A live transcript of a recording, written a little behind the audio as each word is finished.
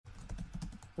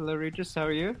Hello, Regis. How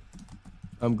are you?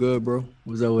 I'm good, bro.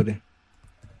 What's up with it?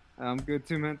 I'm good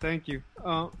too, man. Thank you.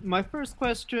 My first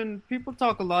question, people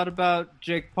talk a lot about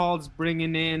Jake Paul's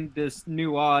bringing in this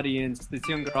new audience, this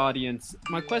younger audience.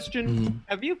 My question, hmm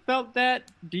have you felt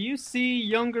that? Do you see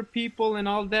younger people and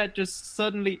all that just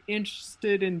suddenly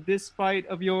interested in this fight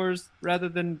of yours rather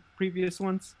than previous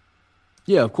ones?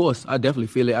 Yeah, of course. I definitely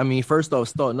feel it. I mean, first off,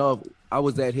 starting off, I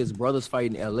was at his brother's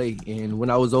fight in LA. And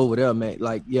when I was over there, man,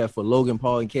 like, yeah, for Logan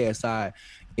Paul and KSI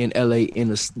in LA, in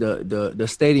the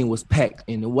stadium was packed.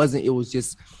 And it wasn't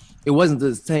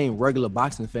the same regular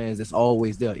boxing fans that's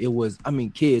always there. It was, I mean,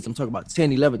 kids, I'm talking about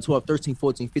 10, 11, 12, 13,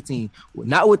 14, 15,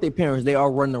 not with their parents. They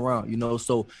are running around.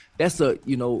 So that's a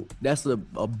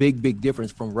big, big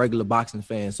difference from regular boxing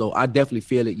fans. So I definitely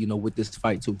feel it, with this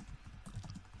fight too.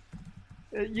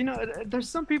 There's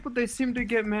some people they seem to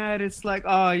get mad. It's like,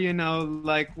 oh,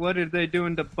 like what are they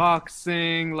doing to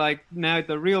boxing? Like now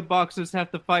the real boxers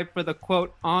have to fight for the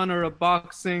quote honor of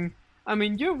boxing. I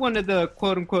mean, you're one of the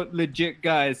quote unquote legit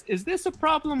guys. Is this a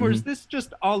problem or is Mhm. this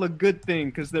just all a good thing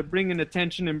because they're bringing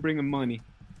attention and bringing money?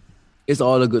 It's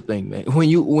all a good thing, man. When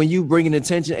you bringing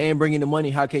attention and bringing the money,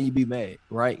 how can you be mad,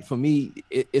 right? For me,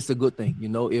 it's a good thing.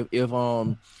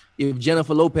 If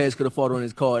Jennifer Lopez could have fought on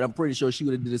his card, I'm pretty sure she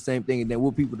would have did the same thing, and then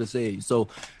what people to say. So,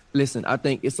 listen, I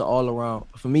think it's an all around.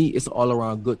 For me, it's an all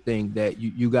around good thing that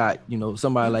you got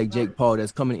somebody like Jake Paul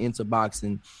that's coming into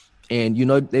boxing, and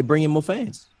they bring in more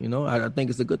fans. I think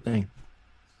it's a good thing.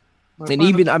 My And final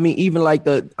even I mean, even like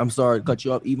I'm sorry to cut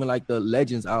you off, even like the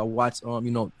legends I watch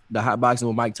the hot boxing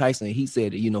with Mike Tyson, he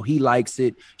said he likes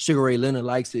it, Sugar Ray Leonard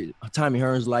likes it, Tommy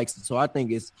Hearns likes it. So I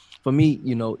think it's for me,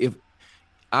 if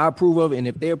I approve of it and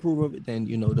if they approve of it, then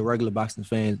the regular boxing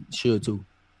fans should too.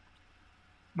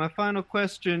 my final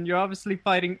question, you're obviously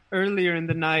fighting earlier in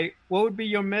the night. What would be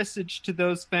your message to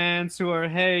those fans who are,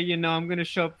 hey, I'm going to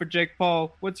show up for Jake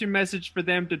Paul? What's your message for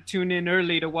them to tune in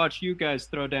early to watch you guys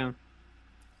throw down?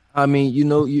 I mean,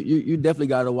 you definitely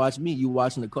gotta watch me. You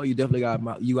watching the call, you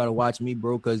gotta watch me,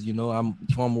 bro, because I'm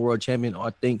former world champion.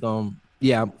 I think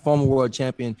yeah, I'm former world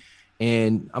champion,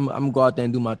 and I'm gonna go out there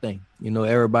and do my thing.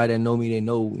 Everybody that know me, they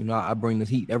know I bring the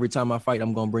heat every time I fight.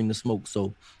 I'm gonna bring the smoke.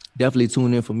 So definitely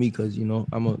tune in for me because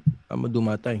I'm gonna do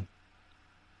my thing.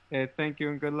 Hey, thank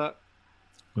you and good luck.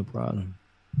 No problem.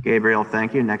 Gabriel,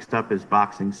 thank you. Next up is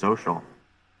Boxing Social.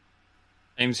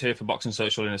 Ames here for Boxing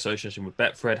Social in association with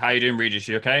Betfred. How you doing, Regis?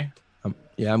 You okay?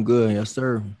 Yeah, I'm good. Yes,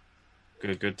 sir.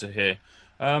 Good to hear.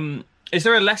 Is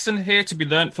there a lesson here to be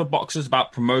learned for boxers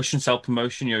about promotion,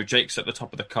 self-promotion? Jake's at the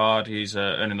top of the card. He's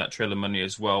earning that trail of money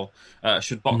as well.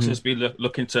 Should Mhm. boxers be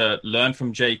looking to learn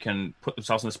from Jake and put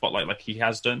themselves in the spotlight like he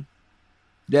has done?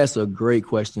 That's a great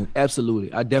question.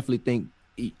 Absolutely. I definitely think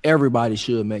everybody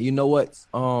should, man. You know what?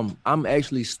 I'm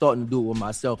actually starting to do it with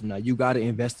myself now. You got to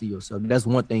invest in yourself. That's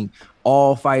one thing.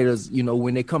 All fighters,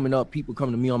 when they're coming up, people come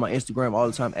to me on my Instagram all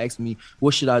the time, asking me,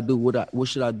 what should I do? What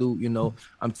should I do?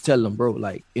 I'm telling them, bro,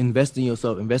 like invest in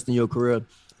yourself, invest in your career.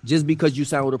 Just because you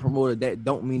sign with a promoter, that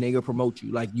don't mean they gonna promote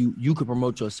you. Like you could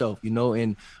promote yourself,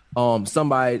 and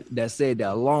somebody that said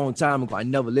that a long time ago, I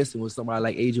never listened, with somebody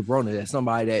like Adrian Broner. That's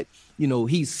somebody that,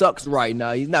 he sucks right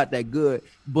now. He's not that good,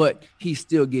 but he's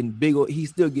still getting big.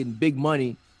 He's still getting big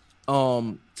money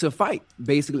to fight,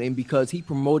 basically, and because he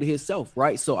promoted himself,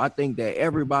 right? So I think that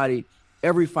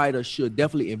every fighter should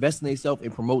definitely invest in themselves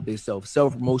and promote themselves.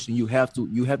 Self-promotion, you have to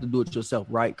do it yourself,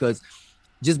 right? Because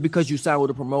just because you sign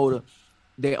with a promoter,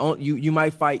 you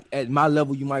might fight at my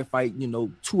level, you might fight,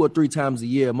 2 or 3 times a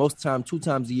year, most of the time 2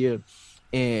 times a year.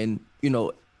 And,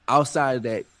 outside of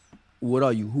that, what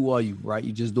are you? Who are you? Right?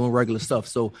 You're just doing regular stuff.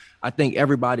 So I think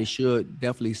everybody should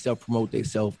definitely self-promote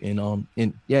themselves and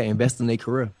yeah, invest in their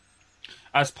career.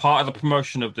 As part of the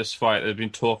promotion of this fight, there's been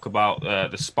talk about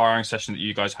the sparring session that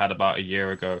you guys had about a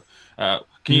year ago.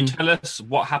 Can you tell us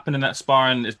what happened in that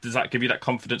sparring? Does that give you that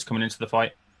confidence coming into the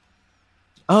fight?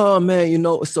 Oh man,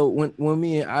 so when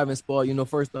me and Ivan spar,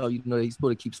 first off, he's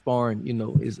supposed to keep sparring,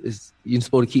 is you're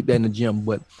supposed to keep that in the gym,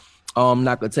 but I'm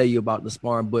not gonna tell you about the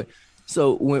sparring. But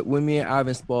so when me and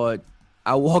Ivan sparred,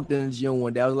 I walked in the gym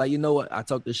one day. I was like, you know what? I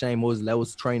talked to Shane Moses, that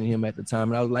was training him at the time,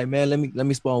 and I was like, man, let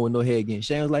me spar with no head again.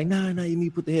 Shane was like, nah, you need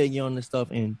to put the head again on and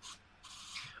stuff. And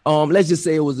let's just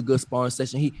say it was a good sparring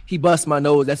session. He bust my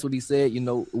nose. That's what he said,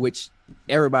 which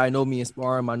everybody know me in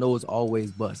sparring, my nose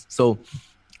always bust. So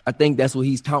I think that's what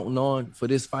he's counting on for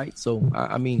this fight. So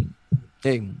I mean,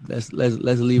 hey, let's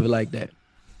leave it like that.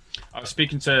 I was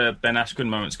speaking to Ben Askren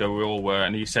moments ago. We all were,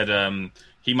 and he said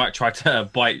he might try to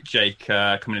bite Jake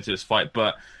coming into this fight,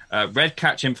 but Red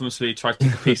Catch infamously tried to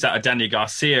take a piece out of Daniel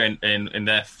Garcia in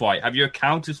their fight. Have you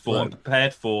accounted for and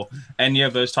prepared for any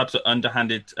of those types of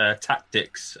underhanded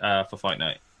tactics for fight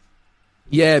night?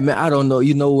 Yeah, man, I don't know.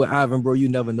 You know what, Ivan, bro, you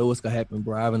never know what's gonna happen,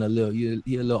 bro. Ivan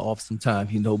he a little off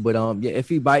sometimes, you know. But yeah, if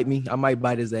he bite me, I might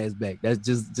bite his ass back. That's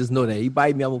just know that. He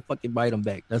bite me, I'm gonna fucking bite him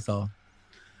back. That's all.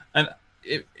 And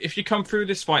if you come through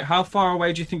this fight, how far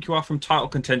away do you think you are from title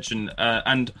contention?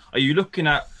 And are you looking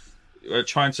at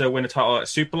trying to win a title at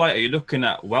super light? Are you looking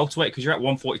at welterweight? Because you're at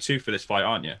 142 for this fight,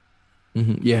 aren't you?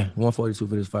 Yeah, 142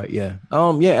 for this fight. Yeah.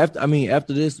 Yeah,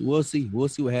 after this, we'll see. We'll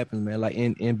see what happens, man. Like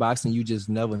in boxing, you just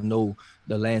never know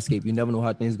the landscape. You never know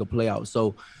how things gonna play out.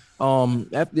 So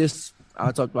after this,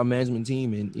 I'll talk to my management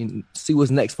team and see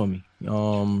what's next for me.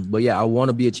 But yeah, I want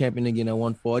to be a champion again at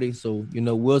 140. So,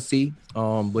 we'll see.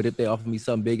 But if they offer me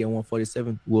something big at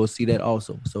 147, we'll see that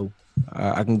also. So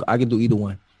I can do either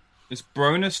one. Is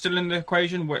Broner still in the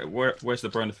equation? Where's the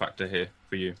Broner factor here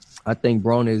for you? I think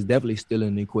Broner is definitely still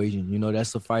in the equation.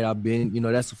 That's a fight I've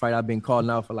been calling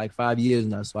out for like 5 years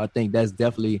now. So I think that's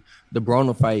definitely the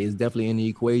Broner fight is definitely in the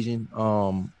equation.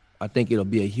 I think it'll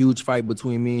be a huge fight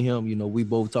between me and him. We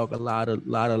both talk a lot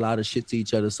of shit to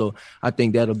each other. So I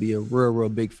think that'll be a real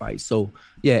big fight. So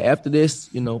yeah, after this,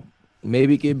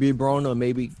 maybe it could be Broner,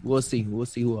 maybe we'll see. We'll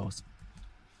see who else.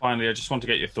 Finally, I just want to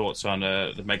get your thoughts on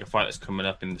the mega fight that's coming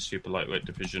up in the super lightweight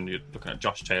division. You're looking at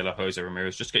Josh Taylor, Jose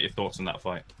Ramirez. Just get your thoughts on that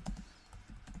fight.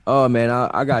 Oh man,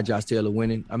 I got Josh Taylor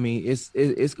winning. I mean,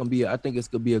 it's gonna be. I think it's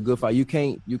gonna be a good fight. You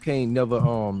can't never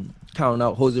count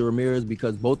out Jose Ramirez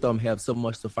because both of them have so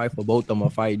much to fight for. Both of them are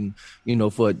fighting.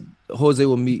 For Jose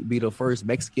will be the first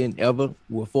Mexican ever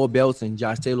with 4 belts, and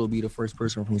Josh Taylor will be the first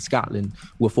person from Scotland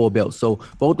with 4 belts. So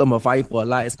both of them are fighting for a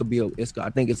lot. I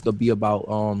think it's gonna be about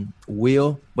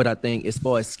will, but I think as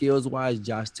far as skills wise,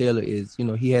 Josh Taylor is.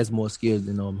 He has more skills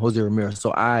than Jose Ramirez.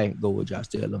 So I go with Josh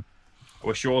Taylor. I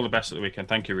wish you all the best at the weekend.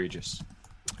 Thank you, Regis.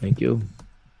 Thank you.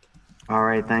 All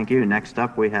right, thank you. Next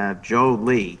up, we have Joe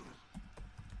Lee.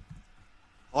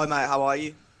 Hi, mate. How are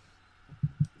you?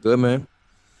 Good, man.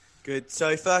 Good.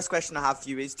 So, first question I have for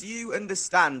you is, do you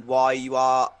understand why you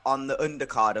are on the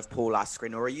undercard of Paul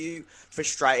Askren, or are you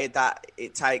frustrated that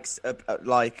it takes a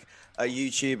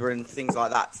YouTuber and things like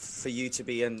that for you to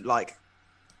be in,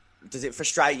 does it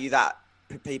frustrate you that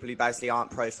people who basically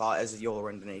aren't pro fighters, you're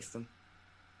underneath them?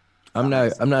 I'm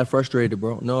not frustrated,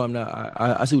 bro. No, I'm not.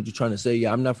 I see what you're trying to say.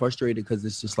 Yeah, I'm not frustrated because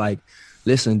it's just like,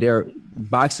 listen,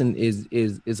 boxing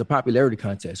is a popularity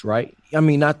contest, right? I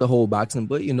mean, not the whole boxing,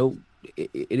 but it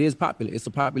is popular. It's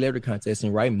a popularity contest,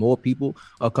 and right, more people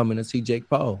are coming to see Jake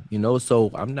Paul.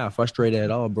 So I'm not frustrated at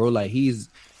all, bro. Like he's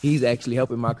actually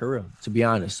helping my career, to be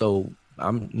honest. So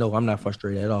I'm not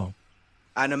frustrated at all.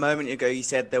 And a moment ago, you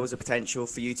said there was a potential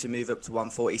for you to move up to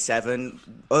 147.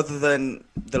 Other than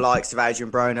the likes of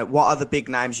Adrian Broner, what are the big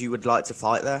names you would like to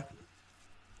fight there?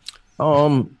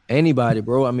 Anybody,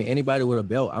 bro. I mean, anybody with a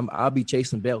belt. I'll be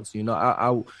chasing belts.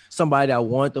 Somebody I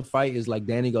want to fight is like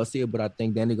Danny Garcia, but I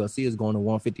think Danny Garcia is going to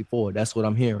 154. That's what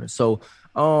I'm hearing. So,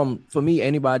 for me,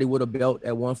 anybody with a belt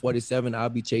at 147, I'll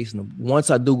be chasing them.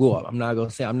 Once I do go up, I'm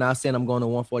not saying I'm going to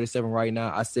 147 right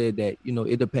now. I said that,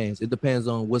 it depends. It depends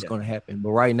on what's going to happen.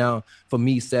 But right now, for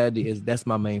me, Saturday that's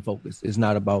my main focus. It's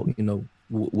not about,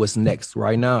 what's next.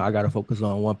 Right now, I got to focus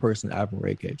on one person, Ivan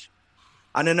Regis.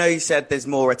 And I know you said there's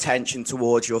more attention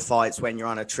towards your fights when you're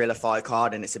on a Triller fight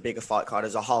card and it's a bigger fight card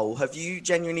as a whole. Have you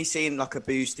genuinely seen like a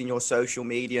boost in your social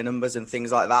media numbers and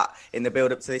things like that in the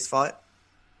build up to this fight?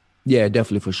 Yeah,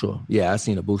 definitely, for sure. Yeah, I've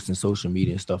seen a boost in social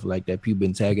media and stuff like that. People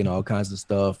been tagging all kinds of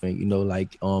stuff,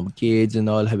 and kids and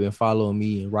all have been following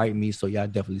me and writing me. So yeah, I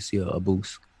definitely see a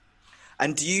boost.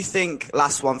 And do you think,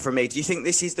 last one from me, do you think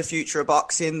this is the future of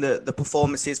boxing, the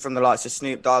performances from the likes of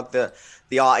Snoop Dogg, the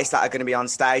artists that are going to be on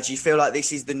stage? Do you feel like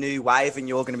this is the new wave and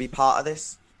you're going to be part of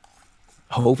this?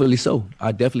 Hopefully so.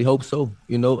 I definitely hope so.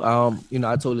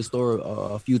 I told the story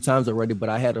a few times already, but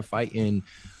I had a fight in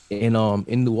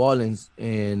New Orleans,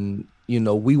 and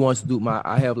we want to do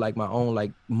I have like my own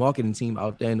like marketing team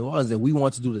out there in New Orleans, and we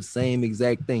want to do the same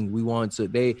exact thing. What we want to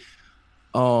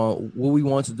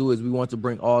do is we want to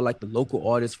bring all like the local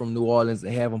artists from New Orleans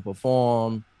and have them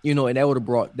perform, and that would have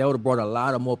brought a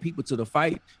lot of more people to the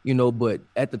fight, but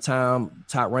at the time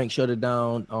Top Rank shut it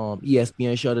down,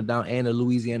 ESPN shut it down, and the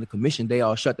Louisiana Commission, they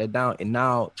all shut that down, and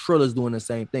now Triller's doing the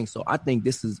same thing. So I think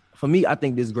this is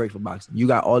great for boxing. You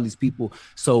got all these people,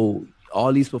 so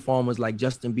all these performers like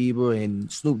Justin Bieber and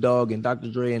Snoop Dogg and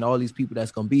Dr. Dre and all these people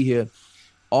that's gonna be here,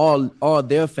 all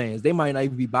their fans, they might not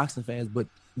even be boxing fans, but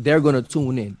they're going to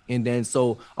tune in. And then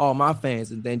so all my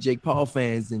fans and then Jake Paul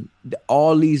fans and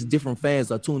all these different fans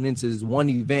are tuned into this one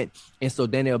event. And so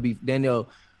then everybody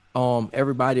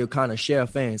will kind of share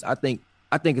fans. I think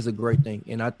it's a great thing.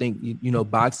 And I think,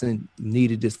 boxing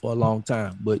needed this for a long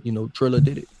time, but Triller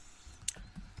did it.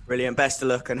 Brilliant. Best of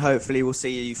luck, and hopefully we'll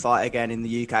see you fight again in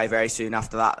the UK very soon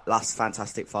after that last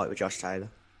fantastic fight with Josh Taylor.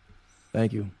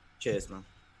 Thank you. Cheers, man.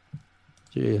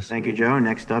 Cheers. Thank you, Joe.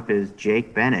 Next up is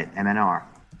Jake Bennett, MNR.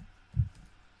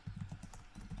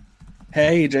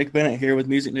 Hey, Jake Bennett here with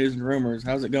Music News and Rumors.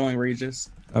 How's it going, Regis?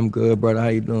 I'm good, brother. How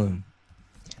you doing?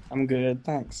 I'm good,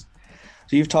 thanks.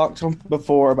 So you've talked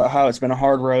before about how it's been a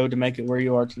hard road to make it where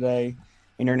you are today,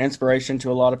 and you're an inspiration to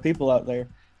a lot of people out there.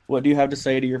 What do you have to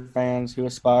say to your fans who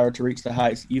aspire to reach the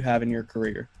heights you have in your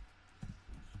career?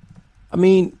 I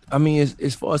mean,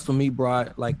 as far as for me, bro,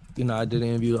 like, you know, I did an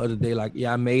interview the other day, like,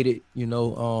 yeah, I made it, you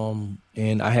know,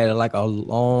 and I had like a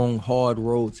long, hard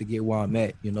road to get where I'm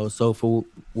at, you know. So for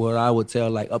what I would tell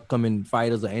like upcoming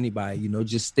fighters or anybody, you know,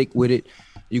 just stick with it.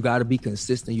 You got to be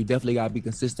consistent. You definitely got to be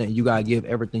consistent. You got to give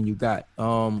everything you got.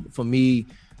 For me,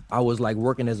 I was like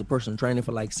working as a personal trainer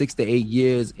for like 6 to 8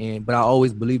 years, but I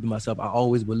always believed in myself. I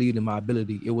always believed in my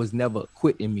ability. It was never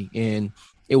quit in me, and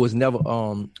it was never.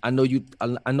 I know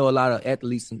a lot of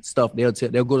athletes and stuff.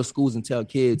 They'll go to schools and tell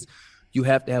kids you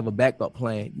have to have a backup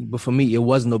plan. But for me, it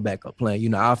was no backup plan. You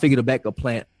know, I'll figure the backup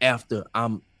plan after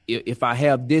if I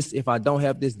have this, if I don't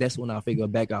have this, that's when I figure a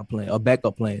backup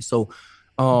plan. So,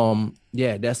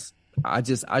 yeah, I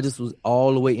just was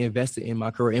all the way invested in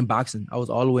my career in boxing. I was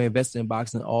all the way invested in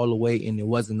boxing all the way, and it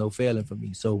wasn't no failing for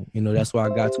me. So, you know, that's why I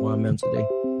got to where I am today.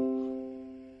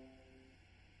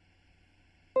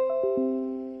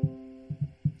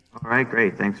 All right,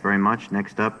 great. Thanks very much.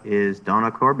 Next up is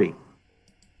Donna Corby.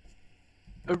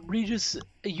 Regis,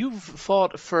 you've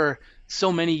fought for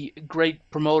so many great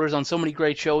promoters on so many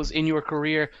great shows in your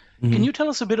career. Mm-hmm. Can you tell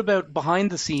us a bit about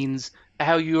behind the scenes,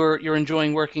 how you're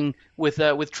enjoying working with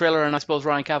Triller and I suppose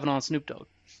Ryan Kavanaugh and Snoop Dogg?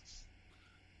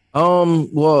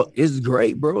 Well, it's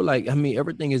great, bro. Like, I mean,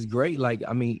 everything is great. Like,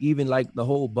 I mean, even like the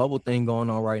whole bubble thing going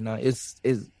on right now, it's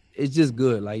just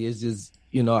good. Like, it's just,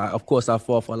 you know, of course I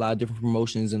fought for a lot of different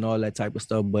promotions and all that type of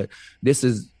stuff, but this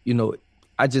is, you know,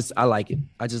 I like it.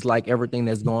 I just like everything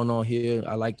that's going on here.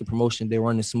 I like the promotion. They're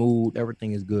running smooth.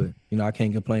 Everything is good. You know, I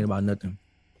can't complain about nothing.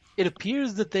 It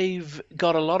appears that they've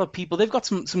got a lot of people. They've got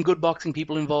some good boxing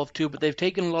people involved too, but they've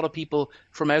taken a lot of people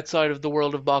from outside of the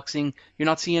world of boxing. You're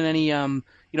not seeing any, you're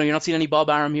not seeing any Bob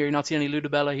Arum here. You're not seeing any Lou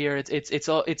DiBella here.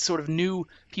 It's sort of new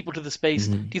people to the space.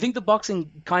 Mm-hmm. Do you think the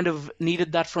boxing kind of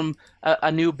needed that from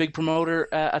a new big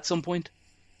promoter at some point?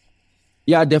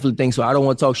 Yeah, I definitely think so. I don't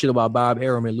want to talk shit about Bob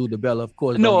Arum and Lou DiBella, of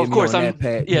course. No, of course.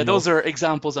 Yeah, those are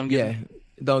examples I'm giving.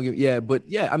 Yeah, but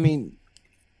yeah, I mean,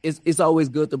 it's always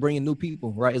good to bring in new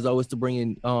people, right? It's always to bring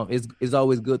in it's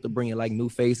always good to bring in like new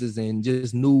faces and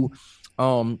just new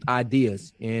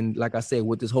ideas. And like I said,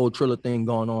 with this whole Triller thing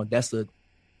going on,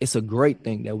 it's a great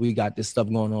thing that we got this stuff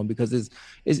going on because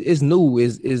it's new,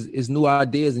 it's new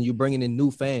ideas, and you're bringing in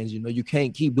new fans. You know, you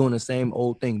can't keep doing the same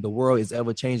old thing. The world is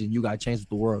ever changing. You got to change with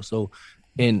the world. So,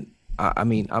 and I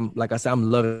mean, I'm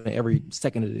loving every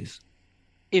second of this.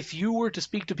 If you were to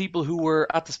speak to people who were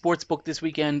at the sportsbook this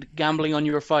weekend gambling on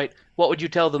your fight, what would you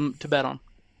tell them to bet on?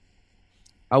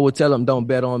 I would tell them don't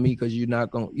bet on me because you're not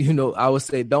going. You know, I would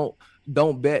say don't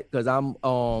bet because I'm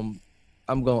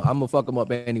gonna fuck them up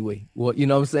anyway. Well, you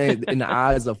know what I'm saying? And the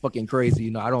odds are fucking crazy.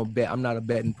 You know, I don't bet. I'm not a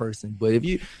betting person. But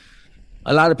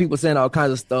a lot of people saying all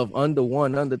kinds of stuff, under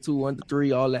 1, under 2, under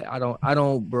 3, all that. I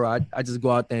don't, bro. I just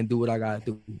go out there and do what I gotta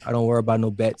do. I don't worry about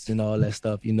no bets and all that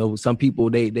stuff. You know, some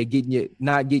people they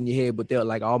not getting your head, but they're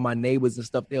like all my neighbors and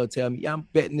stuff. They'll tell me, yeah, I'm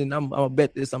betting and I'm gonna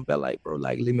bet this. I'm bet like, bro,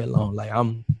 like leave me alone. Like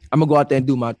I'm gonna go out there and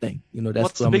do my thing. You know, that's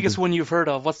what's the biggest one you've heard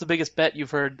of? What's the biggest bet you've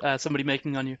heard somebody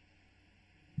making on you?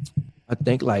 I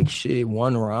think like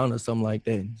 1 round or something like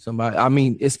that. Somebody, I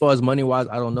mean, as far as money wise,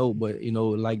 I don't know, but you know,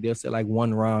 like they'll say like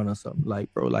 1 round or something.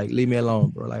 Like, bro, like leave me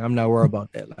alone, bro. Like I'm not worried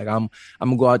about that. Like I'm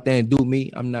gonna go out there and do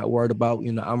me. I'm not worried about,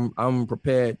 you know, I'm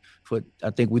prepared for.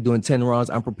 I think we're doing 10 rounds.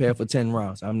 I'm prepared for 10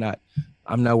 rounds. I'm not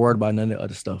worried about none of the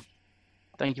other stuff.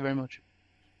 Thank you very much.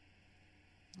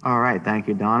 All right, thank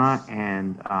you, Donna,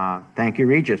 and thank you,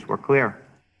 Regis. We're clear.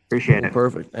 Appreciate it.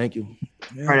 Perfect. Thank you.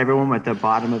 All right, everyone. At the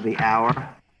bottom of the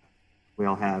hour,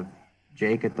 we'll have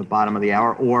Jake at the bottom of the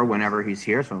hour or whenever he's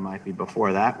here. So it might be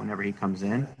before that, whenever he comes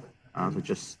in. So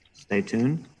just stay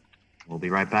tuned. We'll be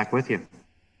right back with you.